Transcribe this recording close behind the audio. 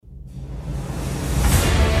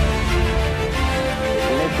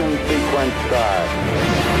5, 6,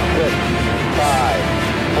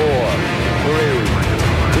 5, 4, 3,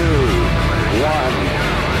 2,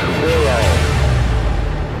 1,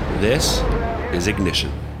 0. This is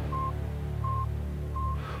Ignition.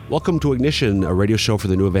 Welcome to Ignition, a radio show for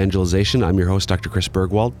the New Evangelization. I'm your host, Dr. Chris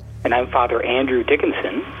Bergwald. And I'm Father Andrew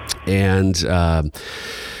Dickinson. And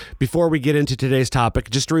before we get into today's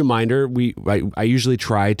topic, just a reminder, I usually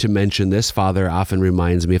try to mention this. Father often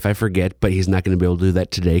reminds me if I forget, but he's not going to be able to do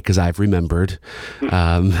that today because I've remembered.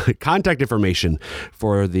 Contact information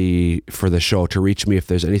for the show to reach me if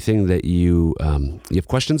there's anything that you have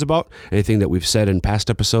questions about, anything that we've said in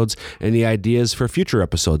past episodes, any ideas for future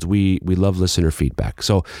episodes. We love listener feedback.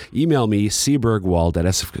 So email me, cbergwald at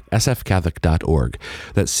sfcatholic.org.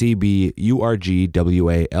 That's CBURGWALD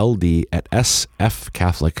at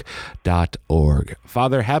sfcatholic.org.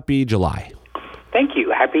 Father, happy July. Thank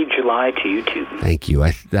you. Happy July to you too. Thank you.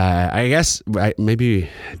 I guess maybe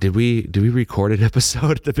did we record an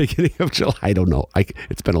episode at the beginning of July? I don't know.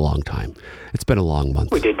 It's been a long time. It's been a long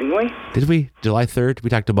month. We did, didn't we? Did we? July 3rd. We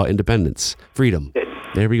talked about independence, freedom.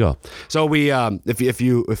 There we go. So we, if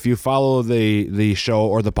you follow the show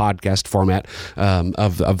or the podcast format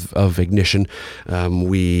of Ignition,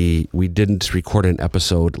 we didn't record an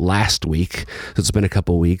episode last week. So it's been a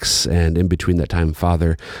couple weeks, and in between that time,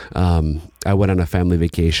 Father, I went on a family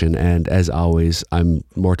vacation, and as always, I'm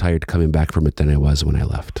more tired coming back from it than I was when I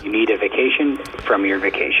left. You need a vacation from your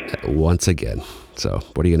vacation. Once again. So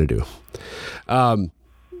what are you going to do?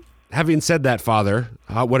 Having said that, Father,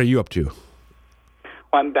 what are you up to?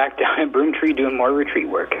 Well, I'm back down at Broomtree doing more retreat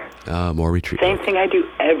work. More retreat Same work. thing I do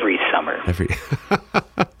every summer.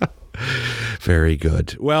 Very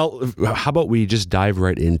good. Well, how about we just dive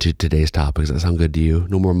right into today's topic? Does that sound good to you?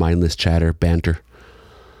 No more mindless chatter, banter?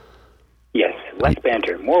 Yes, less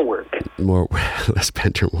banter, more work. Less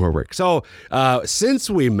banter, more work. So, since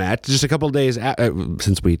we met, just a couple of days,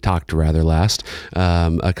 since we talked rather last,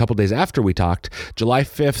 a couple of days after we talked, July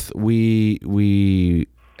 5th, we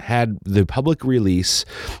had the public release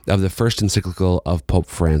of the first encyclical of Pope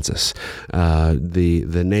Francis.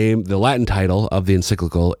 The Latin title of the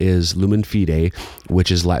encyclical is Lumen Fidei, which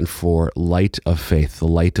is Latin for light of faith, the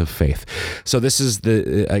light of faith. So this is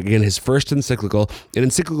again his first encyclical. An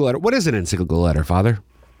encyclical letter. What is an encyclical letter, Father?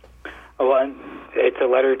 Well, it's a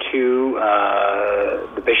letter to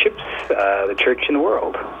the bishops, the church, and the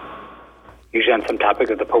world. Usually on some topic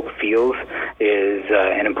that the Pope feels is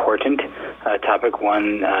an important topic,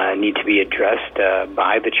 one need to be addressed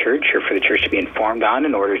by the Church or for the Church to be informed on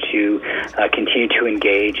in order to continue to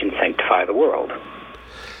engage and sanctify the world.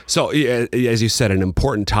 So, as you said, an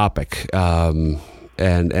important topic.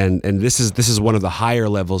 And this is one of the higher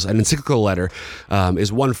levels. An encyclical letter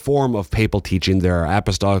is one form of papal teaching. There are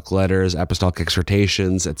apostolic letters, apostolic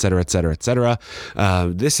exhortations, et cetera, et cetera, et cetera.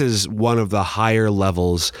 This is one of the higher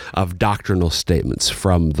levels of doctrinal statements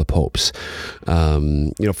from the popes.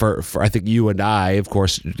 For I think you and I, of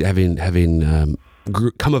course, having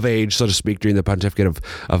come of age, so to speak, during the pontificate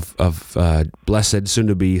of blessed,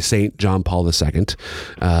 soon-to-be Saint John Paul II.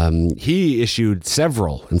 He issued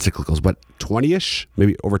several encyclicals, but 20-ish,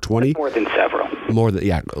 maybe over 20? More than several.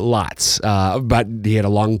 Lots. But he had a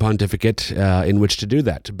long pontificate in which to do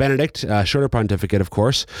that. Benedict, shorter pontificate, of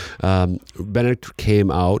course. Benedict came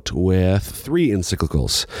out with 3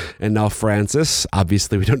 encyclicals. And now Francis,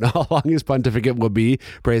 obviously we don't know how long his pontificate will be,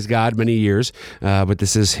 praise God, many years, but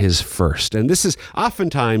this is his first. And this is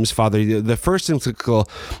oftentimes, Father, the first encyclical,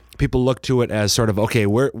 people look to it as sort of, okay,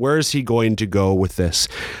 where is he going to go with this?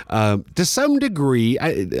 To some degree,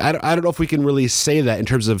 I don't know if we can really say that in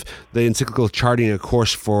terms of the encyclical charting a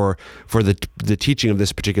course for the teaching of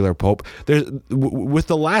this particular pope. With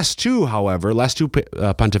the last two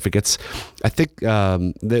pontificates, I think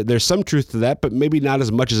there's some truth to that, but maybe not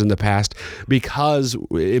as much as in the past, because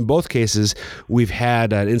in both cases we've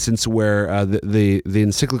had an instance where the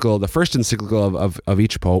first encyclical of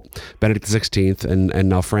each pope, Benedict XVI and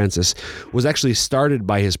now Francis, was actually started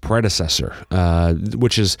by his predecessor,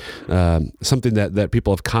 which is something that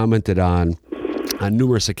people have commented on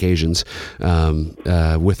numerous occasions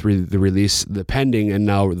with the pending and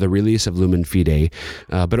now the release of Lumen Fidei.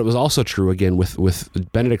 But it was also true again with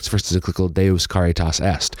Benedict's first encyclical Deus Caritas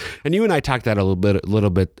Est. And you and I talked a little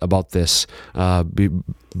bit about this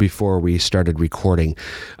before we started recording.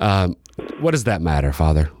 What does that matter,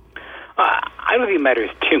 Father? I don't think it matters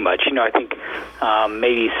too much. I think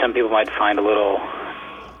maybe some people might find a little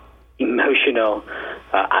emotional.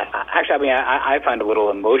 I find a little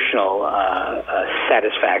emotional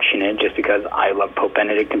satisfaction in it, just because I love Pope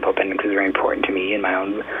Benedict, and Pope Benedict is very important to me in my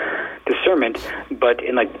own discernment. But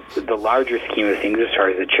in the larger scheme of things, as far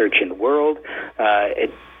as the Church and the world,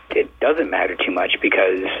 it doesn't matter too much,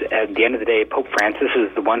 because at the end of the day, Pope Francis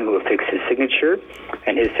is the one who affixed his signature,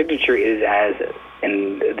 and his signature is as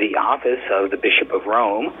in the office of the Bishop of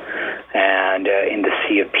Rome and in the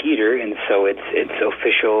See of Peter, and so it's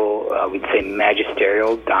official, we'd say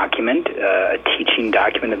magisterial document, a teaching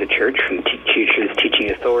document of the Church from the teacher's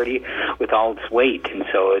teaching authority with all its weight, and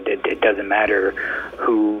so it doesn't matter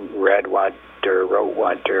who read what or wrote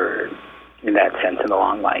what, or in that sense, in the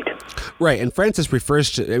long light. Right, and Francis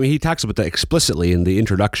refers to, he talks about that explicitly in the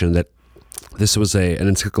introduction, that this was an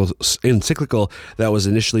encyclical that was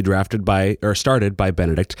initially started by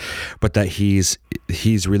Benedict, but that he's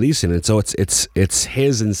releasing it. So it's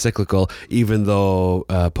his encyclical, even though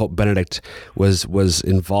Pope Benedict was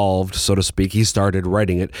involved, so to speak. He started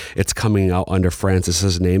writing it. It's coming out under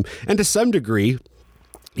Francis's name, and to some degree,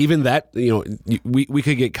 even that, we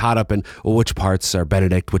could get caught up in which parts are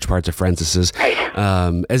Benedict, which parts are Francis's. Right.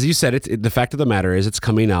 As you said, the fact of the matter is it's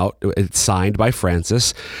coming out, it's signed by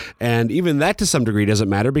Francis, and even that to some degree doesn't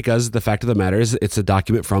matter, because the fact of the matter is it's a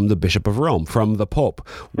document from the Bishop of Rome, from the Pope.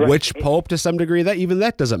 Right. Which Pope, to some degree,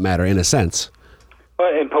 that doesn't matter in a sense.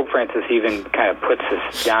 Well, and Pope Francis even kind of puts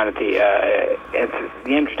this down at the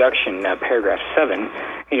introduction, paragraph 7.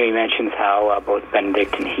 He mentions how both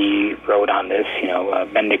Benedict and he wrote on this.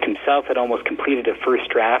 Benedict himself had almost completed a first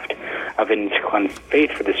draft of an encyclical on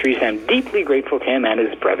faith. For this reason, I'm deeply grateful to him and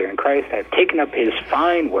his brother in Christ. I have taken up his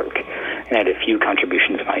fine work and had a few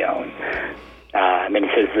contributions of my own. And then he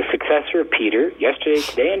says, the successor of Peter, yesterday,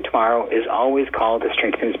 today, and tomorrow, is always called to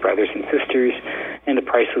strengthen his brothers and sisters in the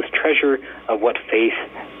priceless treasure of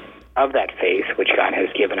that faith which God has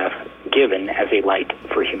given as a light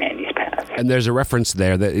for humanity's path. And there's a reference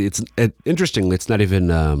there that interestingly, it's not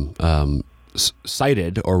even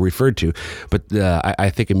cited or referred to, but I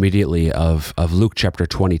think immediately of Luke chapter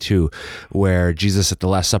 22, where Jesus at the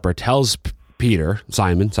Last Supper tells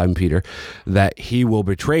Simon Peter, that he will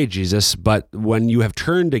betray Jesus, but when you have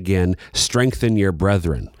turned again, strengthen your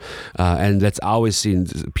brethren. And that's always seen.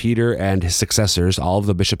 Peter and his successors, all of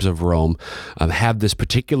the bishops of Rome, have this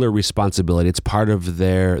particular responsibility. It's part of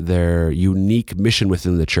their unique mission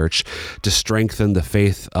within the church to strengthen the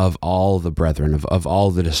faith of all the brethren, of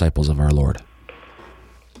all the disciples of our Lord.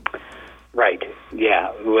 Right.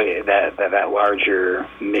 Yeah, that larger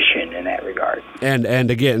mission in that regard.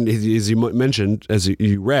 And again, as you mentioned, as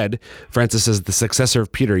you read, Francis is the successor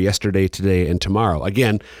of Peter yesterday, today, and tomorrow.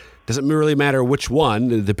 Again, doesn't really matter which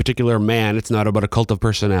one, the particular man. It's not about a cult of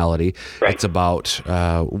personality. Right. It's about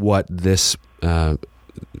what the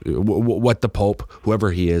Pope,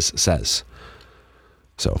 whoever he is, says.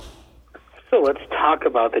 So let's talk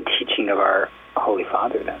about the teaching of our Holy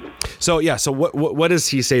Father then. So what is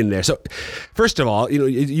he saying there? So first of all,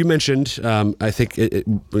 you mentioned, I think,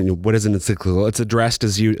 what is an encyclical? It's addressed,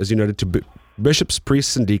 as you noted, to bishops,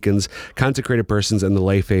 priests, and deacons, consecrated persons, and the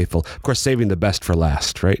lay faithful. Of course, saving the best for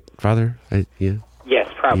last, right, Father? Yeah. Yes,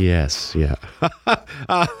 probably. Yes, yeah.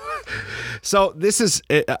 So this is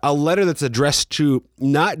a letter that's addressed to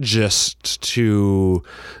not just to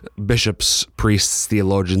bishops, priests,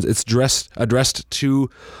 theologians. It's addressed to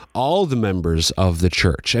all the members of the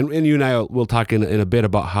church. And you and I will talk in a bit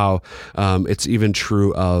about how it's even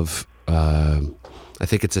true of, I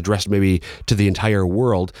think it's addressed maybe to the entire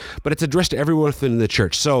world, but it's addressed to everyone within the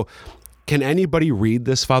church. So can anybody read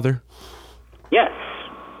this, Father? Yes.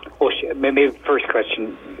 Well, maybe the first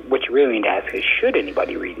question, what you really need to ask is, should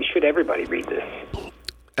anybody read this? Should everybody read this?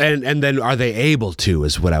 And then are they able to,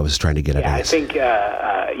 is what I was trying to get at. I think,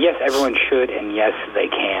 yes, everyone should, and yes, they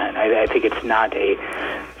can. I think it's not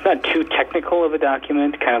too technical of a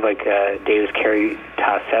document, kind of like Deus Caritas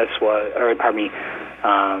Est was,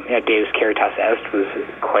 Deus Caritas Est was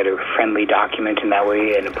quite a friendly document in that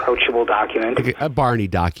way, an approachable document. Okay, a Barney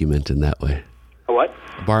document in that way. A what?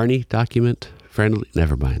 Barney document? Friendly?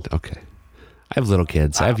 Never mind. Okay. I have little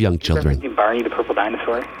kids. I have young children. Barney the Purple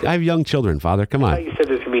Dinosaur? I have young children, Father. Come on. I thought you said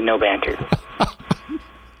there's going to be no banter.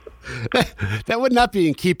 That would not be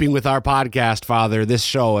in keeping with our podcast, Father, this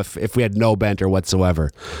show, if we had no banter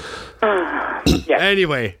whatsoever. Yeah.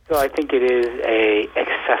 Anyway. So I think it is a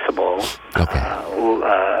accessible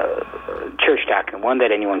church document, one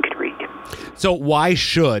that anyone could read. So why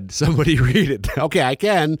should somebody read it? Okay, I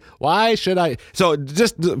can. Why should I? So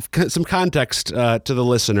just some context to the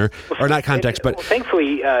listener, or not context, but... Well,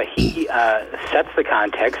 thankfully, he sets the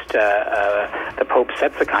context, the Pope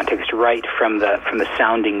sets the context right from the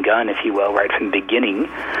sounding gun, if you will, right from the beginning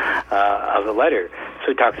of the letter. So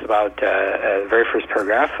he talks about the very first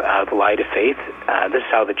paragraph, the light of faith. This is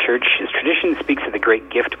how the church's tradition speaks of the great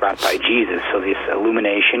gift brought by Jesus. So this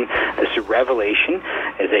illumination, this revelation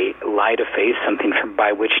is a light of faith, something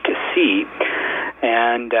by which to see.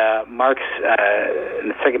 And Marx, in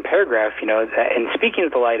the second paragraph, in speaking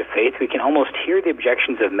of the light of faith, we can almost hear the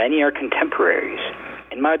objections of many our contemporaries.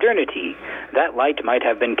 In modernity, that light might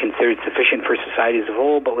have been considered sufficient for societies of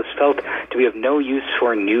old, but was felt to be of no use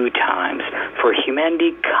for new times, for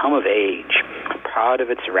humanity come of age, proud of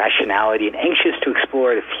its rationality and anxious to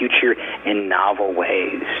explore the future in novel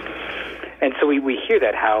ways. And so we hear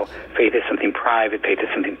that, how faith is something private, faith is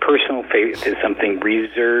something personal, faith is something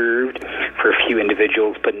reserved for a few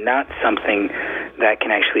individuals, but not something that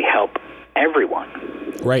can actually help everyone.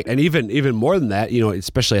 Right, and even more than that,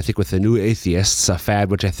 especially I think with the new atheists, a fad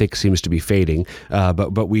which I think seems to be fading.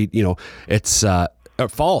 But we, it's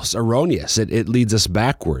false, erroneous. It leads us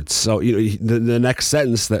backwards. So the next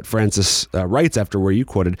sentence that Francis writes after where you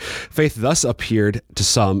quoted, faith thus appeared to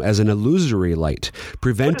some as an illusory light,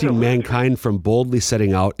 preventing mankind from boldly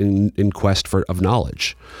setting out in quest of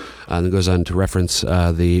knowledge. And it goes on to reference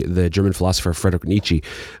the German philosopher Friedrich Nietzsche,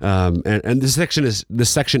 and this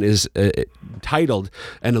section is titled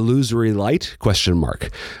 "An Illusory Light?" ?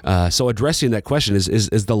 So addressing that question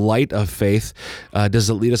is the light of faith, does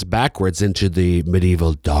it lead us backwards into the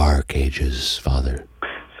medieval dark ages, Father?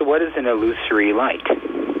 So what is an illusory light?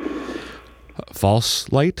 False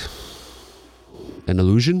light? An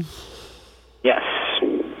illusion? Yes.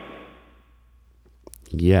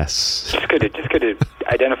 Yes. Just good to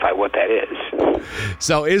identify what that is.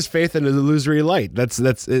 So is faith an illusory light? That's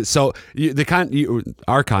so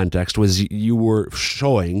our context was you were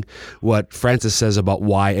showing what Francis says about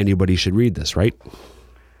why anybody should read this, right?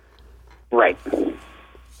 Right,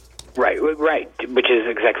 which is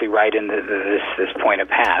exactly right in this point of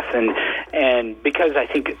path, and because I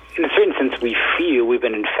think in a certain sense we feel we've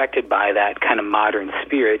been infected by that kind of modern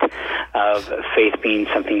spirit of faith being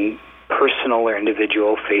something personal or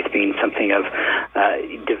individual, faith being something of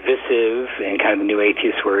divisive, in kind of the new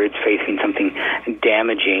atheist words, faith being something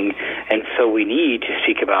damaging, and so we need to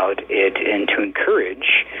speak about it and to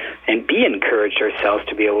encourage and be encouraged ourselves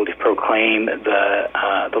to be able to proclaim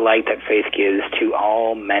the light that faith gives to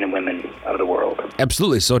all men and women of the world.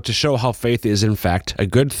 Absolutely. So to show how faith is in fact a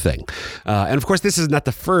good thing, and of course this is not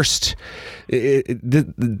the first.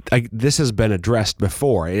 This has been addressed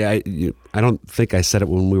before. I don't think I said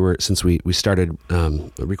it since we started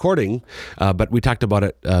recording, but we talked about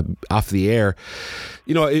it off the air.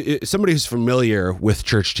 Somebody who's familiar with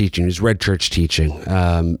church teaching, who's read church teaching,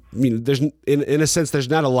 there's in a sense there's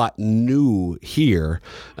not a lot new here.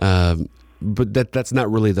 But that's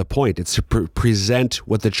not really the point. It's to present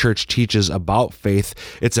what the church teaches about faith,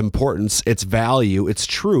 its importance, its value, its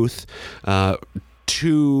truth,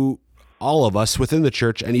 to all of us within the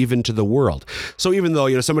church and even to the world. So even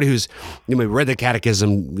though, somebody who's read the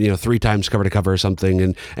catechism, 3 times cover to cover or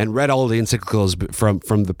something and read all the encyclicals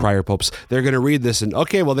from the prior popes, they're going to read this and,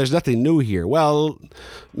 okay, well, there's nothing new here. Well,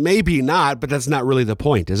 maybe not, but that's not really the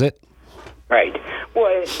point, is it? Right.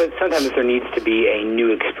 Well, but sometimes there needs to be a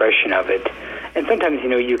new expression of it. And sometimes,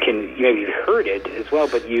 you've heard it as well,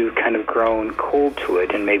 but you've kind of grown cold to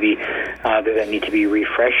it, and maybe there's that need to be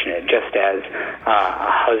refreshing it, just as a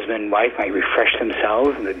husband and wife might refresh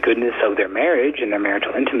themselves in the goodness of their marriage and their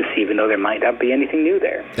marital intimacy, even though there might not be anything new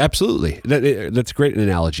there. Absolutely. That's a great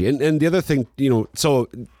analogy. And the other thing, so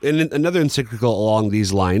in another encyclical along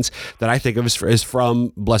these lines that I think of is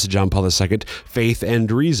from Blessed John Paul II, Faith and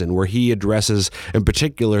Reason, where he addresses in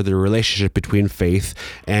particular the relationship between faith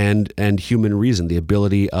and human reason, the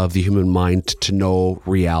ability of the human mind to know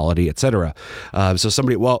reality, etc. So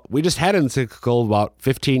we just had an encyclical about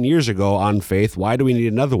 15 years ago on faith. Why do we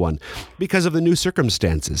need another one? Because of the new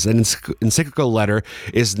circumstances. An encyclical letter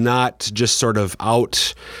is not just sort of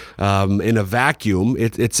out in a vacuum.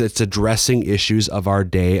 It's addressing issues of our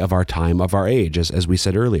day, of our time, of our age, as we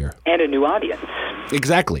said earlier. And a new audience.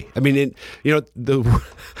 Exactly. I mean,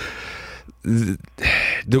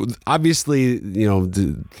 obviously,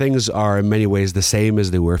 things are in many ways the same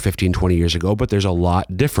as they were 15, 20 years ago, but there's a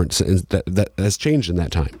lot different that has changed in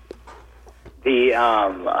that time. And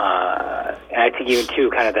I think even too,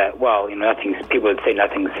 kind of that, people would say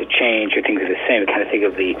nothing's changed or things are the same. We kind of think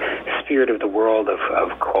of the spirit of the world of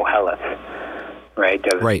Koheleth, right?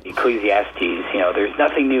 Right. Ecclesiastes, there's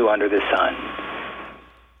nothing new under the sun.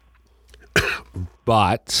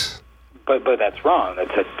 But that's wrong.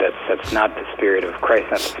 That's not the spirit of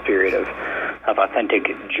Christ. Not the spirit of authentic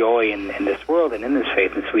joy in this world and in this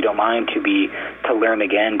faith. And so we don't mind to learn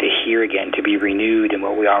again, to hear again, to be renewed in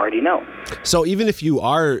what we already know. So even if you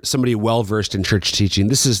are somebody well versed in church teaching,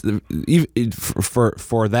 this is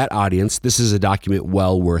for that audience. This is a document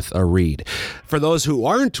well worth a read. For those who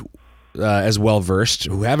aren't as well versed,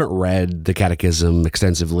 who haven't read the Catechism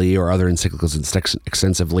extensively or other encyclicals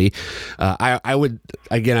extensively, I would,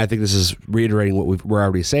 again, I think this is reiterating what we're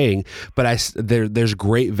already saying, but there's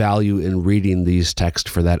great value in reading these texts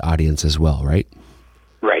for that audience as well, right?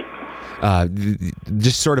 Right.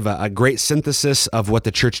 Just sort of a great synthesis of what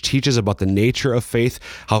the church teaches about the nature of faith,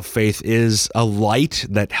 how faith is a light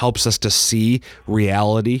that helps us to see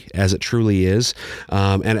reality as it truly is,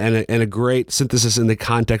 and a great synthesis in the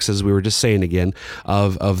context, as we were just saying again,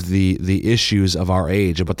 of the issues of our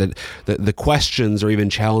age, about the questions or even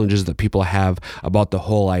challenges that people have about the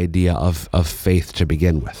whole idea of faith to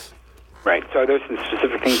begin with. Right. So are there some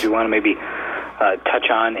specific things you want to maybe touch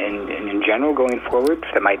on in general going forward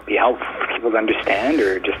that might be helpful for people to understand,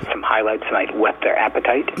 or just some highlights that might whet their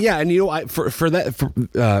appetite? Yeah, and for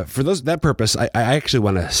that purpose, I actually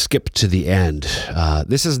want to skip to the end.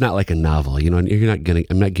 This is not like a novel,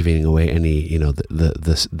 I'm not giving away any,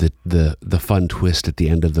 the fun twist at the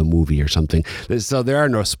end of the movie or something. So there are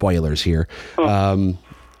no spoilers here.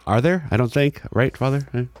 Are there? I don't think, right, Father?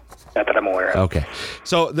 Not that I'm aware of. Okay,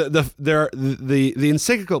 so the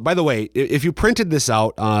encyclical. By the way, if you printed this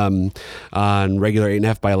out on regular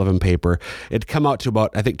 8.5 by 11 paper, it'd come out to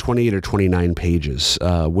about, I think, 28 or 29 pages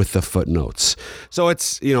with the footnotes. So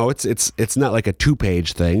it's not like a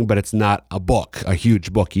 2-page thing, but it's not a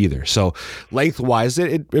huge book either. So lengthwise,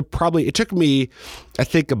 it took me, I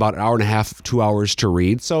think, about an hour and a half, 2 hours to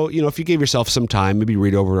read. So if you gave yourself some time, maybe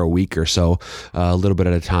read over a week or so, a little bit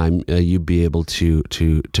at a time, you'd be able to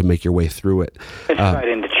make your way through it. It's right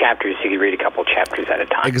into chapters. You could read a couple chapters at a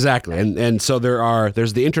time. Exactly. And so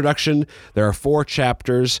there's the introduction, there are 4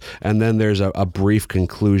 chapters, and then there's a brief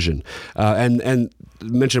conclusion. And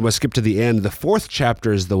mentioned, we'll skip to the end. The 4th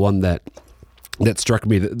chapter is the one that struck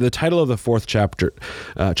me. The title of the 4th chapter,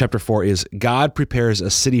 chapter 4, is God Prepares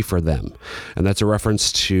a City for Them. And that's a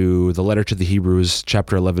reference to the letter to the Hebrews,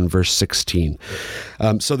 chapter 11, verse 16.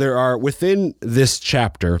 So there are, within this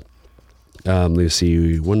chapter, let's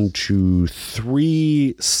see, 1, 2,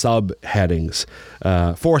 3 subheadings,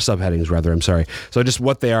 4 subheadings rather, I'm sorry. So just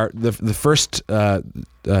what they are, the first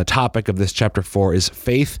topic of this chapter 4 is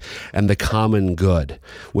faith and the common good,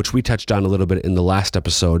 which we touched on a little bit in the last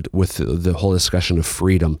episode with the whole discussion of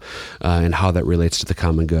freedom and how that relates to the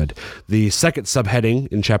common good. The second subheading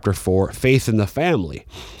in chapter 4, faith in the family.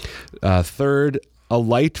 Third, a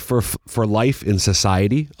light for life in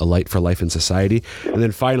society, a light for life in society. And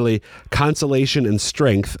then finally, consolation and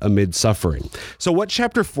strength amid suffering. So what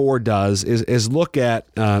chapter 4 does is look at,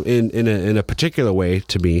 in a particular way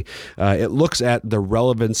to me, it looks at the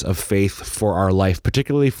relevance of faith for our life,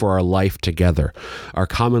 particularly for our life together, our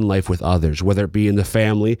common life with others, whether it be in the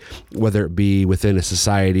family, whether it be within a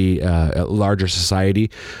society, a larger society,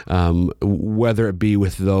 whether it be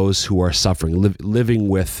with those who are suffering, living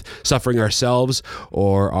with suffering ourselves,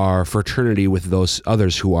 or our fraternity with those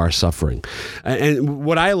others who are suffering. And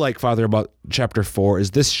what I like, Father, about chapter 4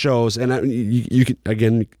 is this shows, and you can,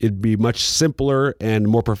 again, it'd be much simpler and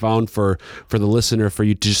more profound for the listener for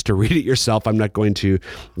you just to read it yourself. I'm not going to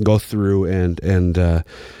go through and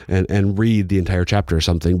read the entire chapter or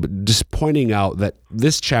something, but just pointing out that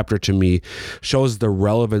this chapter to me shows the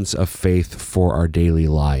relevance of faith for our daily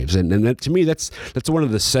lives, and that, to me, that's one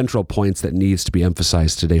of the central points that needs to be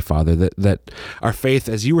emphasized today, Father. That our faith,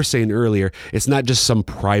 as you were saying earlier, it's not just some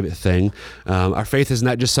private thing. Our faith is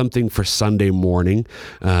not just something for Sunday morning,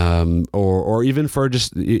 or even for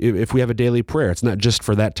just if we have a daily prayer. It's not just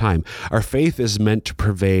for that time. Our faith is meant to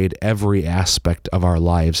pervade every aspect of our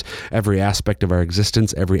lives, every aspect of our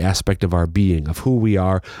existence, every aspect of our being, of who we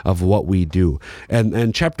are, of what we do.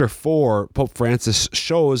 And chapter 4, Pope Francis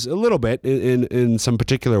shows a little bit in some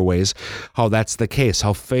particular ways how that's the case,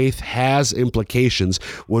 how faith has implications.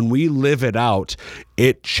 When we live it out,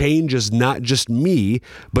 it changes not just me,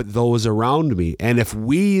 but those around me. And if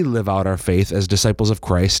we live out our faith as disciples of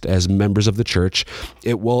Christ, as members of the church,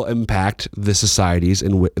 it will impact the societies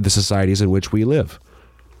in which we live.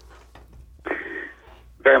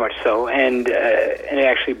 Very much so, and it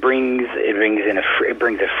actually brings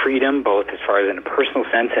a freedom, both as far as in a personal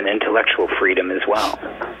sense and intellectual freedom as well.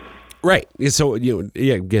 Right. So, again,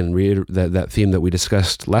 that theme that we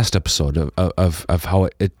discussed last episode of how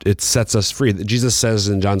it sets us free. Jesus says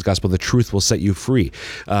in John's Gospel, the truth will set you free.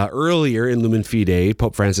 Earlier in Lumen Fide,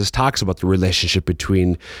 Pope Francis talks about the relationship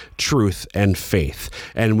between truth and faith.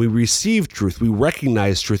 And we receive truth, we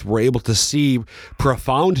recognize truth, we're able to see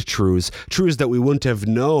profound truths that we wouldn't have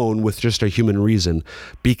known with just our human reason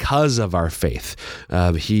because of our faith.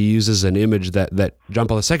 He uses an image that John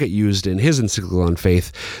Paul II used in his encyclical on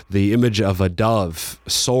faith, the the image of a dove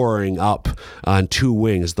soaring up on two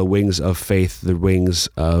wings, the wings of faith, the wings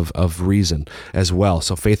of reason as well.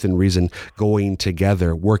 So faith and reason going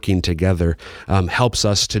together, working together, helps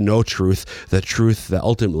us to know truth, the truth that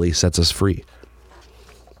ultimately sets us free.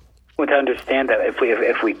 Well, to understand that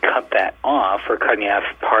if we cut that off, we're cutting off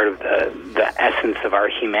part of the essence of our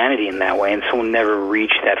humanity in that way, and so we'll never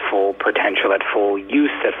reach that full potential, that full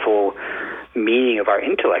use, that full meaning of our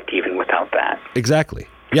intellect even without that. Exactly.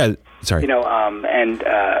 Yeah, sorry. I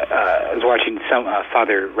was watching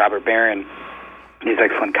Father Robert Barron, his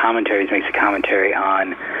excellent commentaries, makes a commentary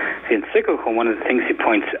on the encyclical. One of the things he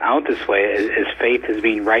points out this way is faith as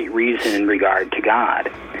being right reason in regard to God.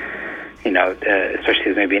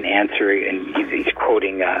 Especially as maybe an answer, and he's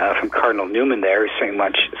quoting from Cardinal Newman there, who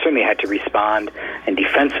certainly had to respond in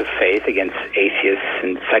defense of faith against atheists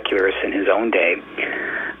and secularists in his own day.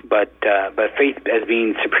 But faith as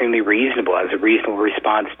being supremely reasonable, as a reasonable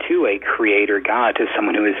response to a creator God, to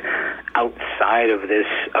someone who is outside of this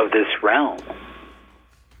realm.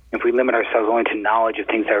 If we limit ourselves only to knowledge of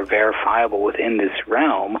things that are verifiable within this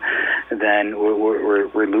realm, then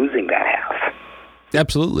we're losing that half.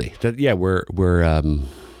 Absolutely. Yeah, we're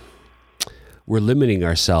limiting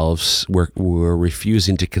ourselves. We're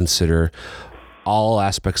refusing to consider all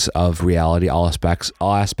aspects of reality, all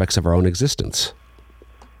aspects of our own existence.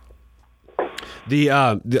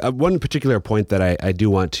 The one particular point that I do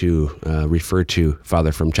want to refer to,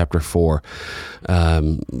 Father, from chapter 4,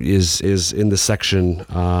 is in the section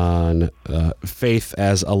on faith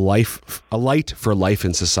as a light for life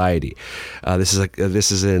in society.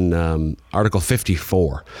 This is in Article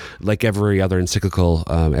 54. Like every other encyclical,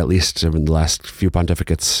 at least in the last few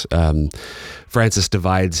pontificates, Francis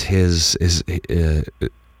divides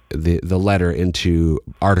the letter into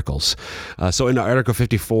articles. So in Article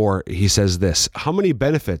 54, he says this: how many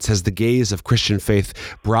benefits has the gaze of Christian faith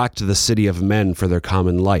brought to the city of men for their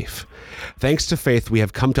common life? Thanks to faith, we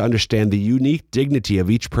have come to understand the unique dignity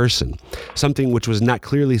of each person, something which was not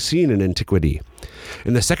clearly seen in antiquity.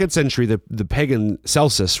 In the 2nd century, the pagan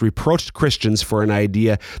Celsus reproached Christians for an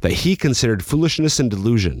idea that he considered foolishness and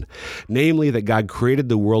delusion, namely that God created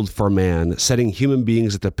the world for man, setting human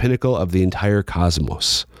beings at the pinnacle of the entire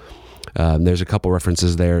cosmos. There's a couple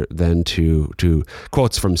references there then to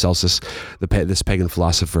quotes from Celsus, this pagan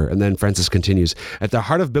philosopher. And then Francis continues, at the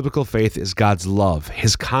heart of biblical faith is God's love,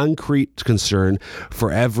 his concrete concern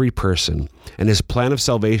for every person, and his plan of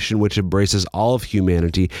salvation which embraces all of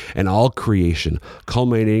humanity and all creation,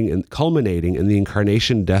 culminating in the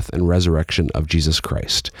incarnation, death, and resurrection of Jesus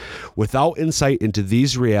Christ. Without insight into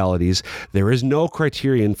these realities, there is no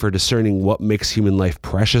criterion for discerning what makes human life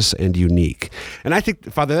precious and unique. And I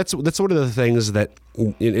think, Father, that's one of the things that,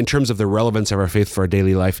 in terms of the relevance of our faith for our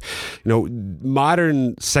daily life,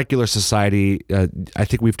 modern secular society, I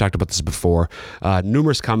think we've talked about this before,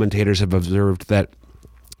 numerous commentators have observed that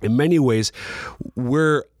in many ways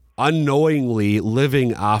we're unknowingly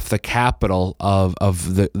living off the capital of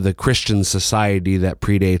the Christian society that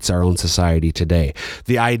predates our own society today.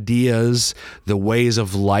 The ideas, the ways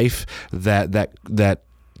of life that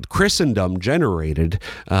Christendom generated,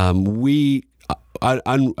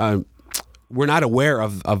 we're not aware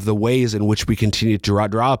of the ways in which we continue to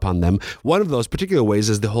draw upon them. One of those particular ways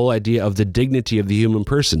is the whole idea of the dignity of the human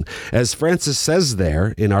person. As Francis says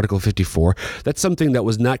there in Article 54, that's something that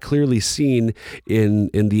was not clearly seen in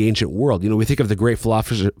the ancient world. We think of the great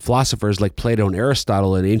philosophers like Plato and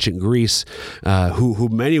Aristotle in ancient Greece, who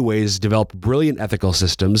in many ways developed brilliant ethical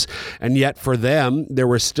systems, and yet for them, there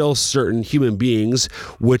were still certain human beings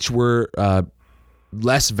which were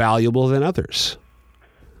less valuable than others.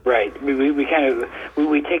 Right.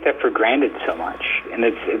 We take that for granted so much, and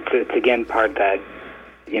it's again part that,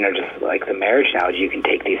 just like the marriage analogy, you can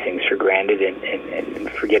take these things for granted and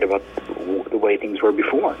forget about the way things were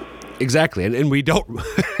before. Exactly, and we don't,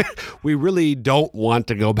 we really don't want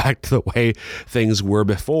to go back to the way things were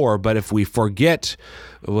before. But if we forget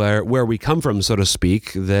where we come from, so to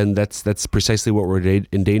speak, then that's precisely what we're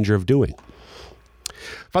in danger of doing.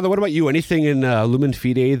 Father, what about you? Anything in Lumen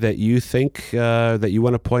Fide that you think that you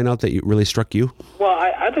want to point out that really struck you? Well,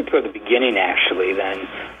 I'd like to go to the beginning, actually, then.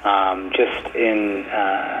 Just in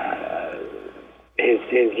his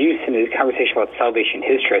use in his conversation about salvation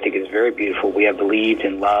history, I think is very beautiful. We have believed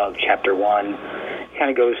in love, chapter 1. It kind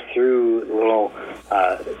of goes through a little,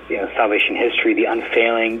 salvation history, the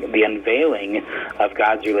unveiling of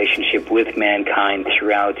God's relationship with mankind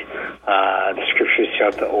throughout the scriptures,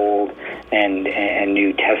 throughout the Old and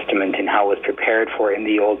New Testament, and how it was prepared for in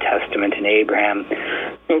the Old Testament in Abraham.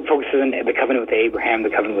 It focuses on the covenant with Abraham, the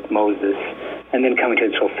covenant with Moses, and then coming to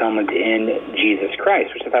its fulfillment in Jesus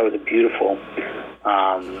Christ, which I thought was a beautiful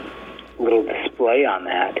little display on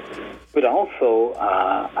that. But also,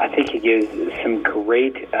 I think he gives some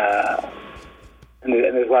great, and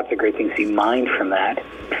there's lots of great things he mined from that.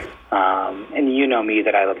 And you know me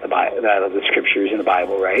that I love the Bible, that I love the scriptures in the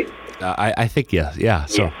Bible, right? I think yes, yeah.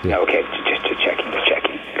 So yeah. yeah. Okay, just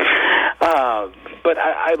checking. But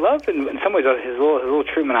I love in some ways his little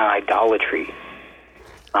treatment on idolatry.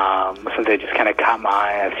 Something that just kind of caught my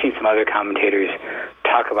eye. I've seen some other commentators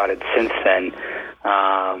talk about it since then.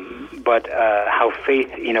 But how faith,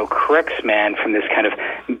 corrects man from this kind of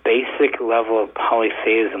basic level of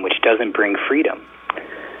polytheism, which doesn't bring freedom.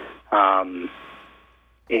 And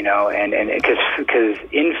because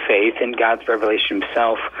in faith, in God's revelation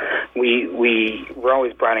himself, we're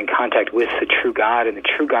always brought in contact with the true God, and the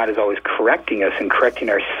true God is always correcting us and correcting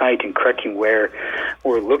our sight and correcting where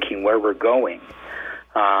we're looking, where we're going.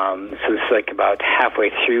 So it's like about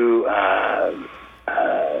halfway through,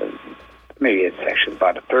 maybe it's actually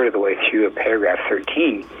about a third of the way through paragraph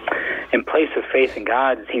 13. In place of faith in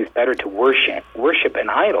God, it seems better to worship an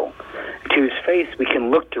idol, to whose face we can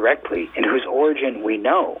look directly, and whose origin we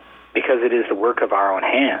know, because it is the work of our own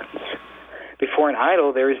hands. Before an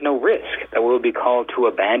idol, there is no risk that we will be called to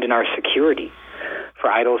abandon our security,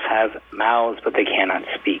 for idols have mouths, but they cannot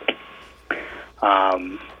speak.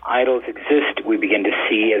 Idols exist, we begin to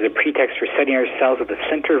see, as a pretext for setting ourselves at the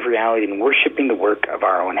center of reality and worshiping the work of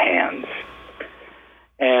our own hands.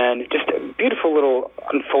 And just a beautiful little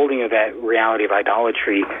unfolding of that reality of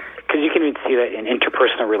idolatry, because you can even see that in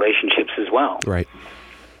interpersonal relationships as well. Right.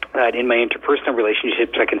 That in my interpersonal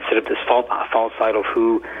relationships, I can set up this false idol of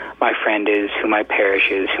who my friend is, who my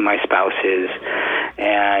parish is, who my spouse is,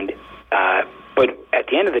 and but at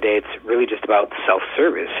the end of the day, it's really just about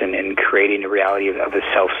self-service and creating a reality of a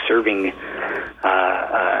self-serving,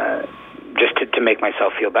 just to make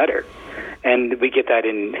myself feel better. And we get that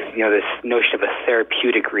in this notion of a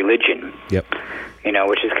therapeutic religion. Yep.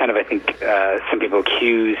 Which is kind of, I think, some people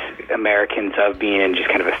accuse Americans of being in just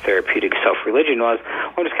kind of a therapeutic self-religion. Well,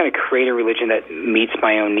 I'm just kind of create a religion that meets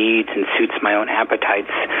my own needs and suits my own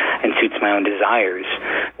appetites and suits my own desires.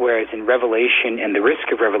 Whereas in Revelation and the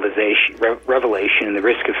risk of revelation and the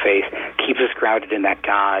risk of faith keeps us grounded in that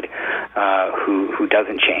God who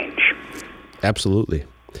doesn't change. Absolutely.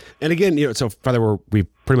 And again, so Father, we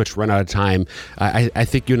pretty much run out of time. I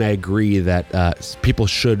think you and I agree that people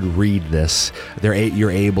should read this.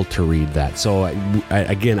 You're able to read that. So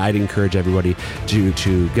again, I'd encourage everybody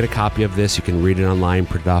to get a copy of this. You can read it online,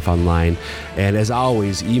 print it off online. And as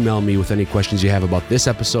always, email me with any questions you have about this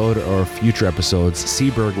episode or future episodes,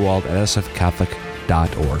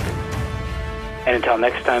 cbergwald@sfcatholic.org. And until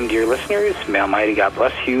next time, dear listeners, may Almighty God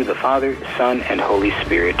bless you, the Father, Son, and Holy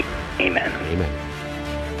Spirit. Amen. Amen.